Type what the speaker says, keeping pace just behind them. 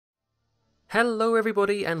Hello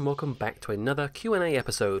everybody and welcome back to another Q&A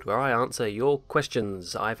episode where I answer your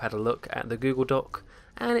questions. I've had a look at the Google Doc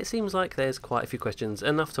and it seems like there's quite a few questions,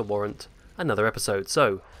 enough to warrant another episode.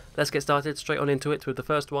 So let's get started straight on into it with the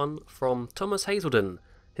first one from Thomas Hazelden.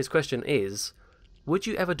 His question is, would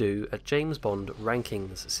you ever do a James Bond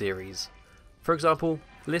rankings series? For example,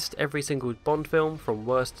 list every single Bond film from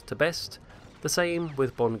worst to best, the same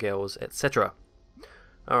with Bond girls, etc.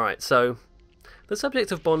 Alright, so the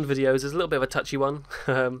subject of Bond videos is a little bit of a touchy one.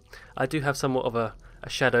 I do have somewhat of a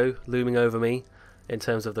shadow looming over me in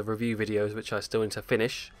terms of the review videos which I still need to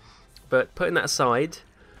finish. But putting that aside,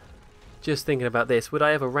 just thinking about this, would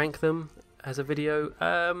I ever rank them as a video?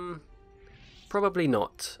 Probably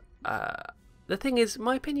not. The thing is,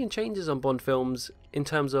 my opinion changes on Bond films in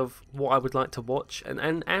terms of what I would like to watch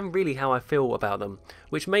and really how I feel about them,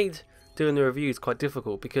 which made doing the reviews quite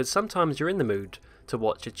difficult because sometimes you're in the mood to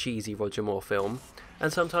watch a cheesy Roger Moore film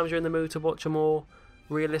and sometimes you're in the mood to watch a more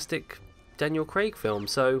realistic Daniel Craig film,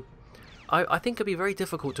 so I think it'd be very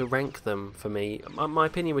difficult to rank them for me. My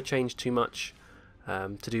opinion would change too much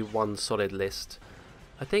to do one solid list.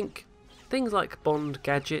 I think things like Bond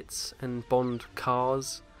gadgets and Bond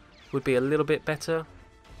cars would be a little bit better.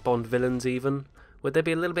 Bond villains even. Would they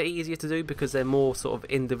be a little bit easier to do because they're more sort of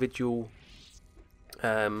individual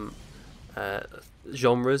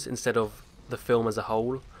genres instead of the film as a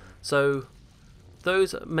whole? So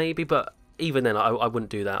those maybe, but even then I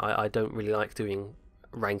wouldn't do that. I don't really like doing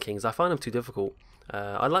rankings. I find them too difficult.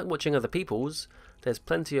 I like watching other people's. There's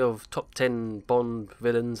plenty of top 10 Bond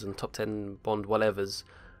villains and top 10 Bond whatevers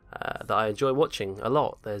that I enjoy watching a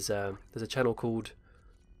lot. There's a channel called,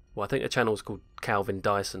 well, I think the channel's called Calvin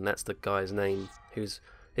Dyson, that's the guy's name, who's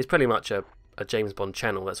pretty much a James Bond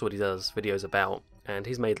channel. That's what he does videos about, and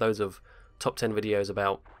he's made loads of top 10 videos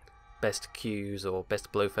about best Qs or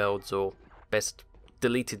best Blofelds or best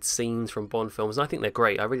deleted scenes from Bond films, and I think they're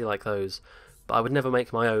great. I really like those, but I would never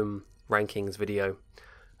make my own rankings video.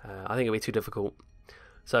 I think it'd be too difficult.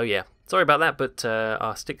 So yeah, sorry about that, but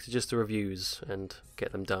I'll stick to just the reviews and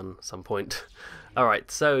get them done at some point. Alright,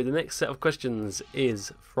 so the next set of questions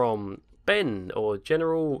is from Ben, or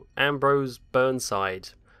General Ambrose Burnside.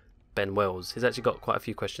 Ben Wells. He's actually got quite a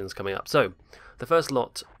few questions coming up. So, the first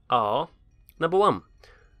lot are, number 1,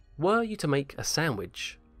 were you to make a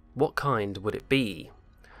sandwich, what kind would it be?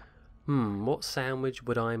 What sandwich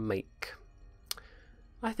would I make?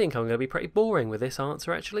 I think I'm going to be pretty boring with this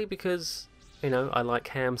answer actually, because, you know, I like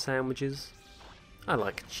ham sandwiches, I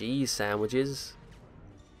like cheese sandwiches,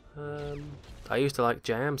 I used to like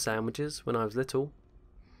jam sandwiches when I was little.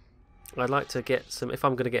 I'd like to get some, if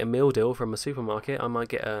I'm going to get a meal deal from a supermarket, I might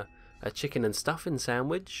get a chicken and stuffing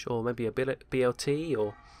sandwich, or maybe a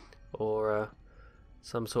BLT, or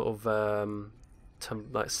some sort of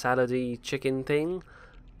like salady chicken thing.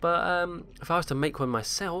 But if I was to make one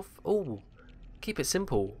myself, keep it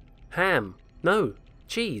simple. Ham. No.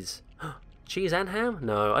 Cheese. Cheese and ham?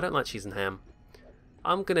 No, I don't like cheese and ham.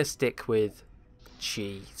 I'm going to stick with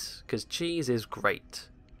cheese, because cheese is great.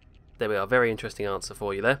 There we are, very interesting answer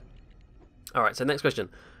for you there. Alright, so next question.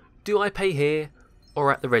 Do I pay here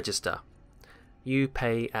or at the register? You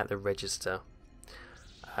pay at the register.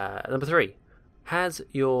 Number 3. Has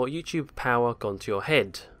your YouTube power gone to your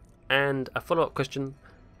head? And a follow-up question.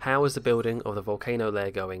 How is the building of the volcano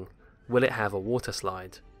lair going? Will it have a water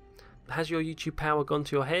slide? Has your YouTube power gone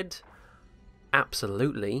to your head?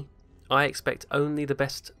 Absolutely. I expect only the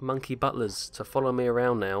best monkey butlers to follow me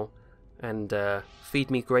around now and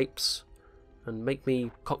feed me grapes and make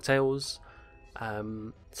me cocktails.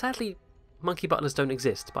 Sadly, monkey butlers don't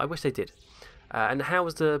exist, but I wish they did. And how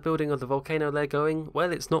is the building of the volcano lair going?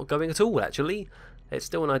 Well, it's not going at all, actually. It's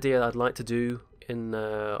still an idea I'd like to do in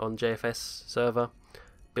on JFS server.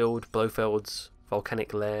 Build Blofeld's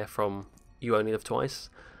volcanic lair from You Only Live Twice.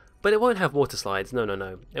 But it won't have water slides, no.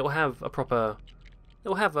 It will have a proper... It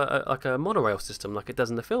will have like a monorail system like it does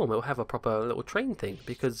in the film. It will have a proper little train thing,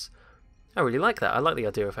 because I really like that. I like the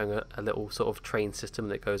idea of having a little sort of train system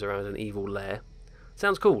that goes around an evil lair.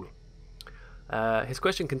 Sounds cool. His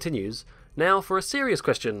question continues. Now for a serious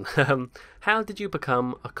question. How did you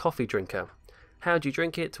become a coffee drinker? How do you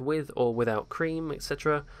drink it, with or without cream,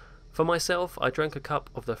 etc.? For myself, I drank a cup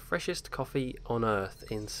of the freshest coffee on earth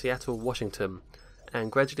in Seattle, Washington, and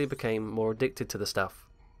gradually became more addicted to the stuff.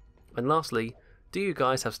 And lastly, do you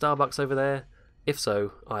guys have Starbucks over there? If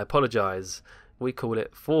so, I apologise. We call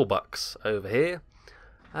it $4 over here.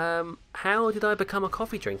 How did I become a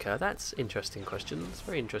coffee drinker? That's interesting question. It's a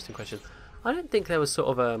very interesting question. I don't think there was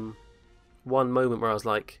sort of one moment where I was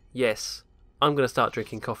like, yes, I'm going to start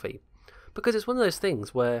drinking coffee. Because it's one of those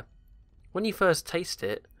things where when you first taste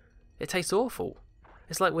it, it tastes awful.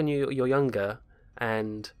 It's like when you're younger,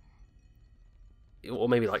 and or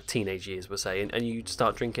maybe like teenage years, we'll say, and you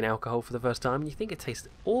start drinking alcohol for the first time, and you think it tastes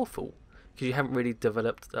awful because you haven't really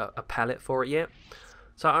developed a palate for it yet.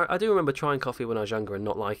 So I do remember trying coffee when I was younger and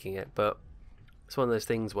not liking it, but it's one of those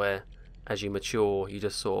things where, as you mature, you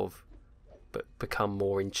just sort of become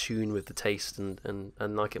more in tune with the taste and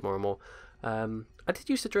like it more and more. I did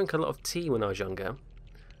used to drink a lot of tea when I was younger.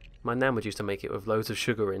 My nan would used to make it with loads of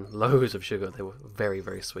sugar in, loads of sugar. They were very,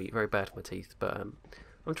 very sweet, very bad for my teeth. But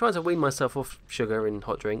I'm trying to wean myself off sugar in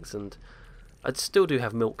hot drinks, and I still do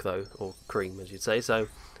have milk though, or cream as you'd say. So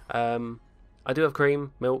I do have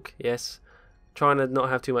cream, milk, yes. Trying to not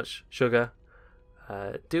have too much sugar.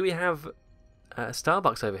 Do we have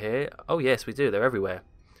Starbucks over here? Oh yes, we do. They're everywhere.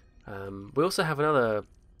 We also have another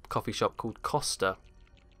coffee shop called Costa,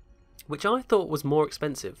 which I thought was more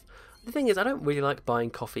expensive. The thing is, I don't really like buying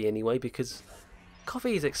coffee anyway, because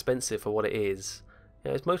coffee is expensive for what it is. You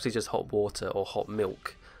know, it's mostly just hot water or hot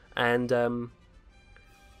milk, and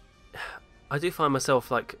I do find myself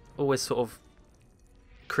like always sort of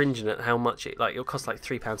cringing at how much it'll cost like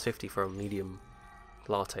 £3.50 for a medium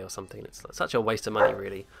latte or something. It's such a waste of money,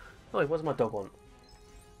 really. Oh, what does my dog want?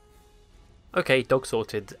 Okay, dog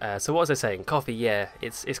sorted. So what was I saying? Coffee, yeah,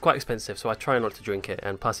 it's quite expensive, so I try not to drink it,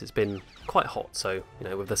 and plus it's been quite hot, so, you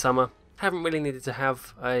know, with the summer, haven't really needed to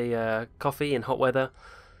have a coffee in hot weather,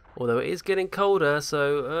 although it is getting colder,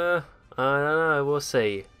 so, I don't know, we'll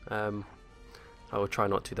see. I will try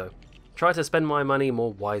not to, though. Try to spend my money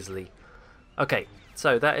more wisely. Okay,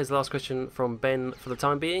 so that is the last question from Ben for the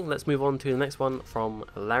time being. Let's move on to the next one from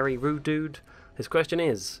Larry Rude Dude. His question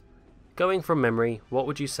is, going from memory, what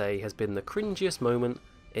would you say has been the cringiest moment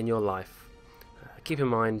in your life? Keep in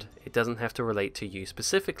mind, it doesn't have to relate to you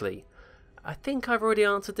specifically. I think I've already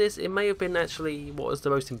answered this. It may have been actually what was the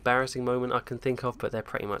most embarrassing moment I can think of, but they're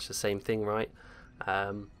pretty much the same thing, right?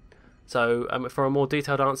 So for a more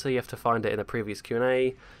detailed answer, you have to find it in a previous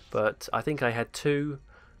Q&A, but I think I had two.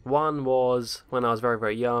 One was when I was very,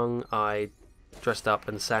 very young. I dressed up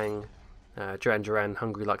and sang Duran Duran,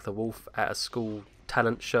 Hungry Like the Wolf at a school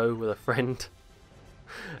talent show with a friend.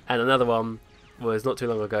 And another one was not too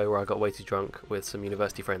long ago where I got way too drunk with some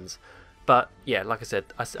university friends. But yeah, like I said,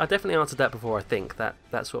 I definitely answered that before, I think, that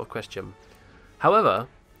sort of question. However,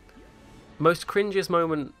 most cringiest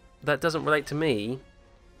moment that doesn't relate to me,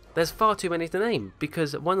 there's far too many to name,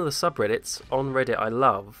 because one of the subreddits on Reddit I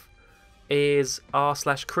love is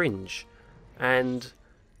r/cringe, and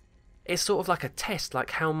it's sort of like a test,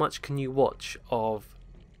 like how much can you watch of,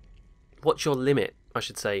 what's your limit, I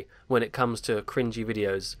should say, when it comes to cringy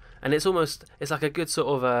videos. And it's like a good sort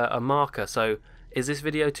of a marker. So is this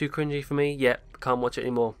video too cringy for me? Yep, can't watch it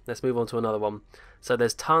anymore. Let's move on to another one. So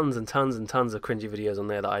there's tons and tons and tons of cringy videos on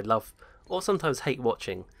there that I love or sometimes hate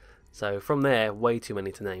watching. So from there, way too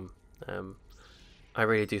many to name. I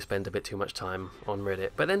really do spend a bit too much time on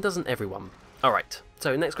Reddit, but then doesn't everyone? Alright,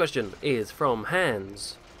 so next question is from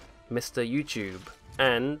Hans, Mr. YouTube,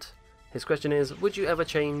 and his question is, would you ever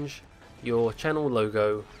change your channel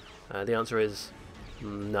logo? The answer is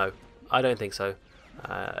no, I don't think so.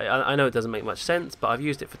 I know it doesn't make much sense, but I've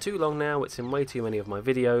used it for too long now. It's in way too many of my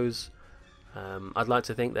videos. I'd like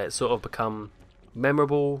to think that it's sort of become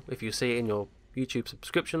memorable. If you see it in your YouTube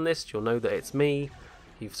subscription list, you'll know that it's me.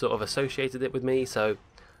 You've sort of associated it with me, so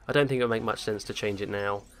I don't think it would make much sense to change it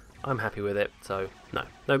now. I'm happy with it, so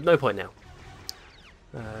no point now.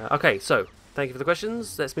 Okay, so thank you for the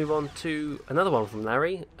questions. Let's move on to another one from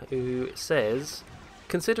Larry, who says,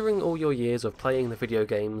 considering all your years of playing the video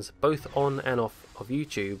games, both on and off of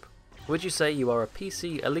YouTube, would you say you are a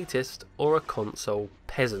PC elitist or a console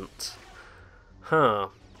peasant?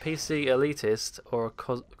 PC elitist or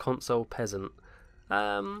a console peasant?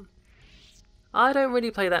 I don't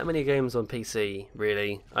really play that many games on PC,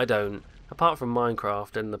 really. I don't. Apart from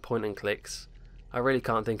Minecraft and the point and clicks, I really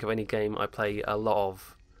can't think of any game I play a lot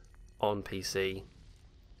of on PC.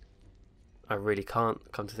 I really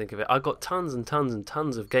can't come to think of it. I've got tons and tons and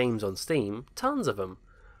tons of games on Steam. Tons of them.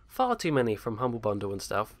 Far too many from Humble Bundle and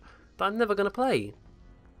stuff that I'm never going to play.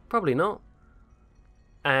 Probably not.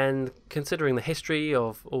 And considering the history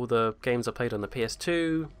of all the games I played on the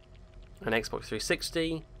PS2 and Xbox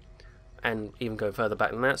 360, and even go further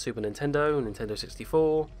back than that, Super Nintendo, Nintendo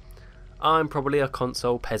 64, I'm probably a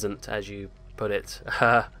console peasant, as you put it.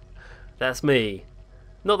 That's me.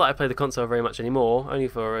 Not that I play the console very much anymore, only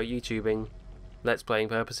for YouTubing, Let's Playing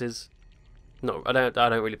purposes. I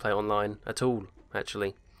don't really play online at all,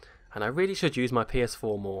 actually. And I really should use my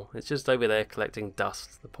PS4 more. It's just over there collecting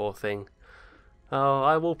dust, the poor thing. Oh,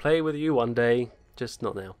 I will play with you one day, just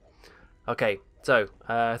not now. Okay, so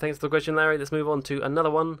thanks for the question, Larry. Let's move on to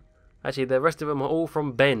another one Actually, the rest of them are all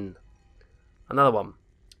from Ben. Another one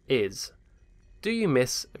is, do you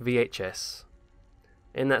miss VHS?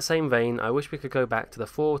 In that same vein, I wish we could go back to the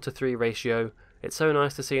 4:3 ratio. It's so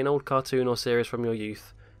nice to see an old cartoon or series from your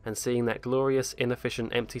youth and seeing that glorious,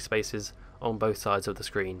 inefficient empty spaces on both sides of the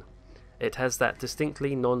screen. It has that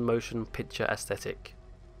distinctly non-motion picture aesthetic.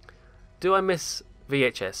 Do I miss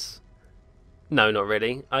VHS? No, not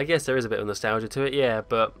really. I guess there is a bit of nostalgia to it, yeah,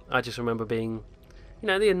 but I just remember being,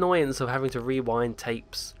 the annoyance of having to rewind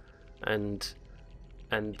tapes and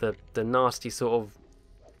the nasty sort of,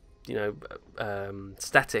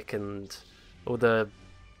 static and all the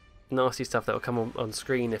nasty stuff that will come on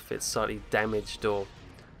screen if it's slightly damaged, or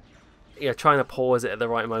trying to pause it at the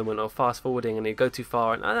right moment, or fast forwarding and you go too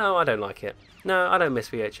far, and I don't like it. No, I don't miss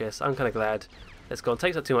VHS. I'm kind of glad it's gone. It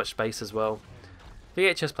takes up too much space as well.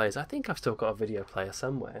 VHS players, I think I've still got a video player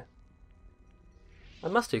somewhere. I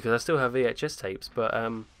must do, because I still have VHS tapes, but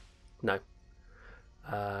no.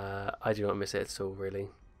 I do not miss it at all, really.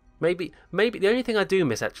 Maybe the only thing I do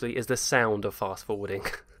miss actually is the sound of fast forwarding.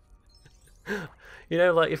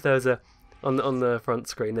 Like if there was on the front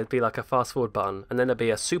screen, there'd be like a fast forward button, and then there'd be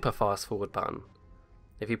a super fast forward button.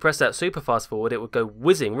 If you press that super fast forward, it would go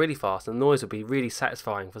whizzing really fast, and the noise would be really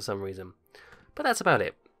satisfying for some reason. But that's about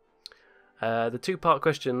it. The two-part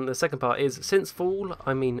question, the second part is, since fall,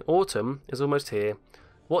 I mean autumn, is almost here,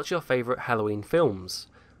 what's your favourite Halloween films?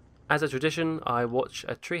 As a tradition, I watch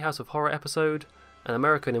a Treehouse of Horror episode, an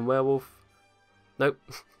American Werewolf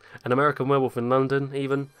in London,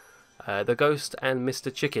 even, The Ghost and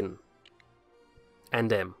Mr. Chicken,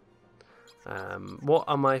 and M. What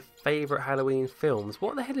are my favourite Halloween films?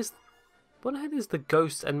 What the hell is The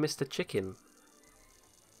Ghost and Mr. Chicken?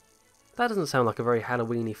 That doesn't sound like a very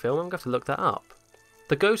Halloween-y film. I'm going to have to look that up.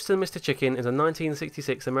 The Ghost and Mr. Chicken is a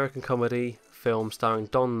 1966 American comedy film starring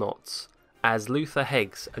Don Knotts as Luther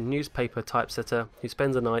Heggs, a newspaper typesetter who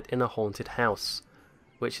spends a night in a haunted house,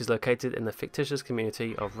 which is located in the fictitious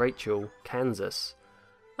community of Rachel, Kansas.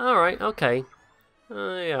 Alright, okay.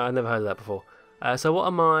 Yeah, I never heard of that before. So what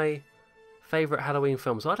are my favourite Halloween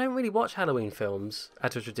films? Well, I don't really watch Halloween films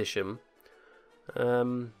as a tradition.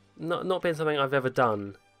 Not been something I've ever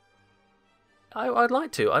done. I'd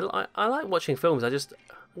like to. I like watching films. I don't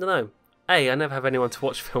know. I never have anyone to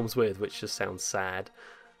watch films with, which just sounds sad.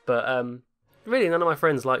 But really, none of my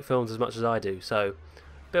friends like films as much as I do, so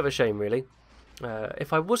bit of a shame, really.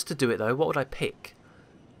 If I was to do it though, what would I pick?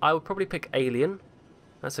 I would probably pick Alien.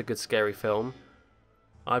 That's a good scary film.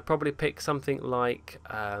 I'd probably pick something like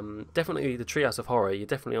definitely the Treehouse of Horror. You're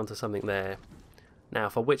definitely onto something there. Now,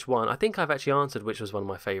 for which one? I think I've actually answered which was one of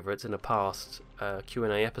my favourites in a past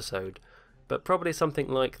Q&A episode. But probably something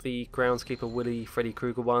like the Groundskeeper Willie Freddy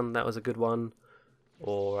Krueger one. That was a good one.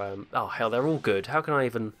 Or, oh hell, they're all good. How can I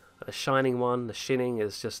even... The Shining one, The Shining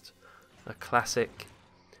is just a classic.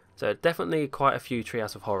 So definitely quite a few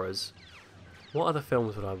Treehouse of Horrors. What other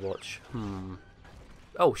films would I watch?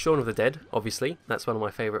 Oh, Shaun of the Dead, obviously. That's one of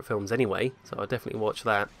my favourite films anyway, so I'll definitely watch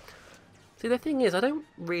that. See, the thing is, I don't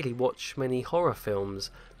really watch many horror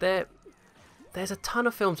films. There's a ton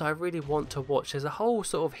of films I really want to watch. There's a whole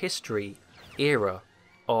sort of history, era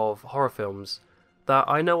of horror films that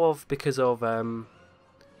I know of because of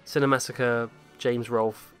Cinemassacre, James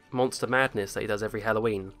Rolfe, Monster Madness that he does every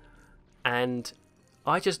Halloween. And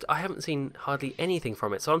I haven't seen hardly anything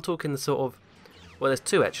from it. So I'm talking the sort of... Well, there's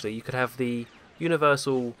two actually. You could have the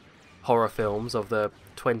Universal horror films of the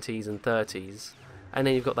 20s and 30s, and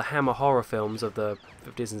then you've got the Hammer horror films of the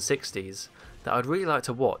 50s and 60s that I'd really like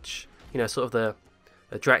to watch. Sort of the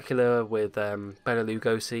Dracula with Bela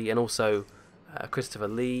Lugosi, and also Christopher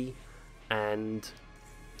Lee, and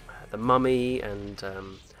the Mummy, and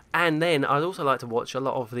then I'd also like to watch a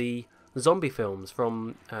lot of the zombie films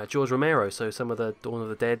from George Romero, so some of the Dawn of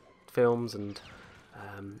the Dead films and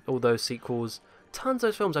all those sequels. Tons of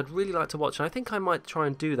those films I'd really like to watch, and I think I might try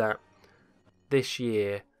and do that this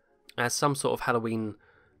year as some sort of Halloween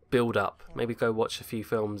build-up. Maybe go watch a few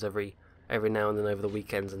films every now and then over the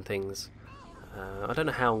weekends and things. I don't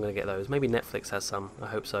know how I'm going to get those. Maybe Netflix has some. I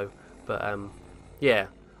hope so. But yeah,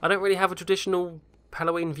 I don't really have a traditional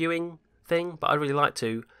Halloween viewing thing, but I'd really like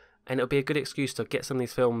to, and it'll be a good excuse to get some of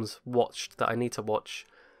these films watched that I need to watch,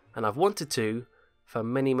 and I've wanted to for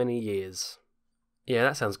many, many years. Yeah,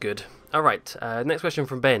 that sounds good. Alright, next question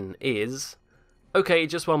from Ben is... Okay,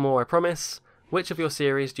 just one more, I promise. Which of your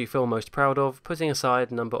series do you feel most proud of, putting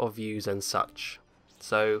aside number of views and such?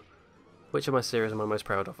 So, which of my series am I most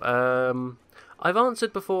proud of? I've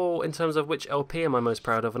answered before in terms of which LP am I most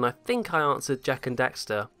proud of, and I think I answered Jack and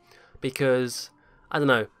Daxter, because, I don't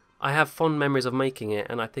know, I have fond memories of making it,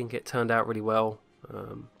 and I think it turned out really well.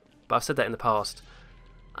 But I've said that in the past.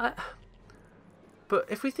 But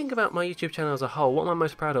if we think about my YouTube channel as a whole, what am I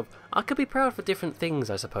most proud of? I could be proud for different things,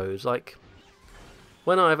 I suppose. Like,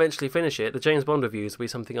 when I eventually finish it, the James Bond reviews will be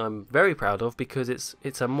something I'm very proud of, because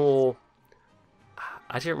it's a more...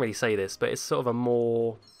 I shouldn't really say this, but it's sort of a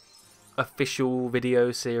more official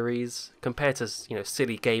video series compared to, you know,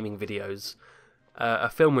 silly gaming videos. A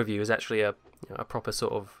film review is actually a proper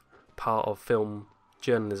sort of part of film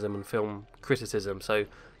journalism and film criticism, so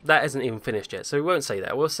that isn't even finished yet. So we won't say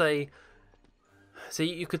that. We'll say... So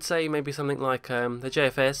you could say maybe something like the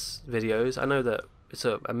JFS videos. I know that it's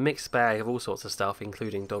a mixed bag of all sorts of stuff,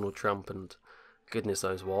 including Donald Trump and goodness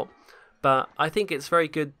knows what. But I think it's very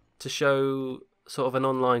good to show sort of an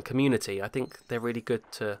online community. I think they're really good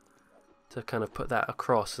to kind of put that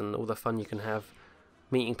across, and all the fun you can have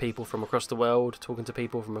meeting people from across the world, talking to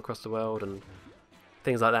people from across the world, and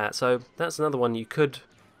things like that. So that's another one you could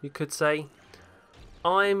say.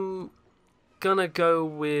 I'm gonna go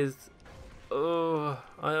with... I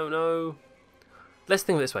don't know. Let's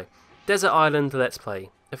think of it this way. Desert Island Let's Play.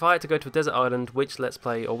 If I had to go to a desert island, which Let's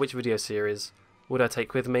Play or which video series would I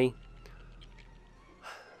take with me?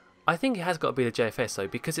 I think it has got to be the JFS though,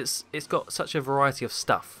 because it's got such a variety of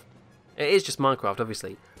stuff. It is just Minecraft,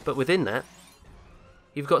 obviously, but within that,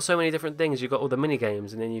 you've got so many different things. You've got all the mini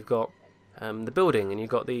games, and then you've got the building, and you've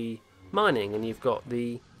got the mining, and you've got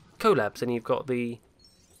the collabs, and you've got the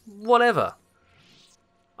whatever.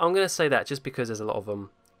 I'm going to say that just because there's a lot of them,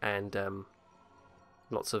 and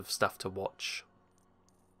lots of stuff to watch.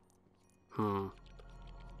 Am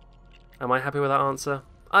I happy with that answer?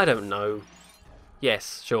 I don't know.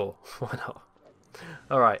 Yes, sure. Why not?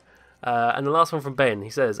 Alright. And the last one from Ben. He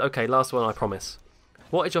says, okay, last one, I promise.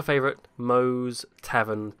 What is your favourite Moe's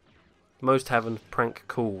Tavern prank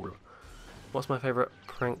call? What's my favourite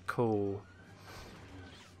prank call?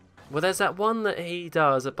 Well, there's that one that he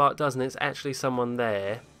does at Bart Does, and it's actually someone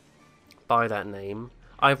there by that name.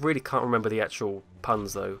 I really can't remember the actual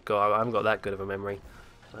puns though. God, I haven't got that good of a memory.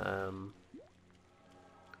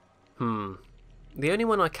 The only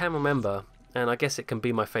one I can remember, and I guess it can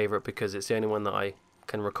be my favourite because it's the only one that I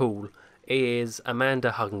can recall, is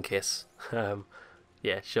Amanda Hug and Kiss.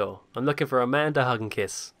 Yeah, sure. I'm looking for Amanda Hug and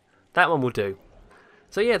Kiss. That one will do.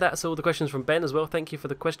 So yeah, that's all the questions from Ben as well. Thank you for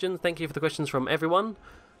the questions. Thank you for the questions from everyone.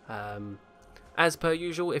 As per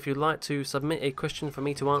usual, if you'd like to submit a question for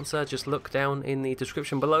me to answer, just look down in the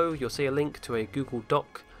description below. You'll see a link to a Google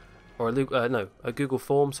Doc, or a Google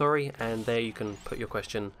form, sorry, and there you can put your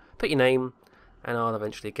question, put your name, and I'll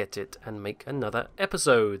eventually get it and make another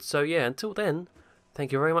episode. So yeah, until then,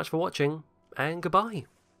 thank you very much for watching, and goodbye.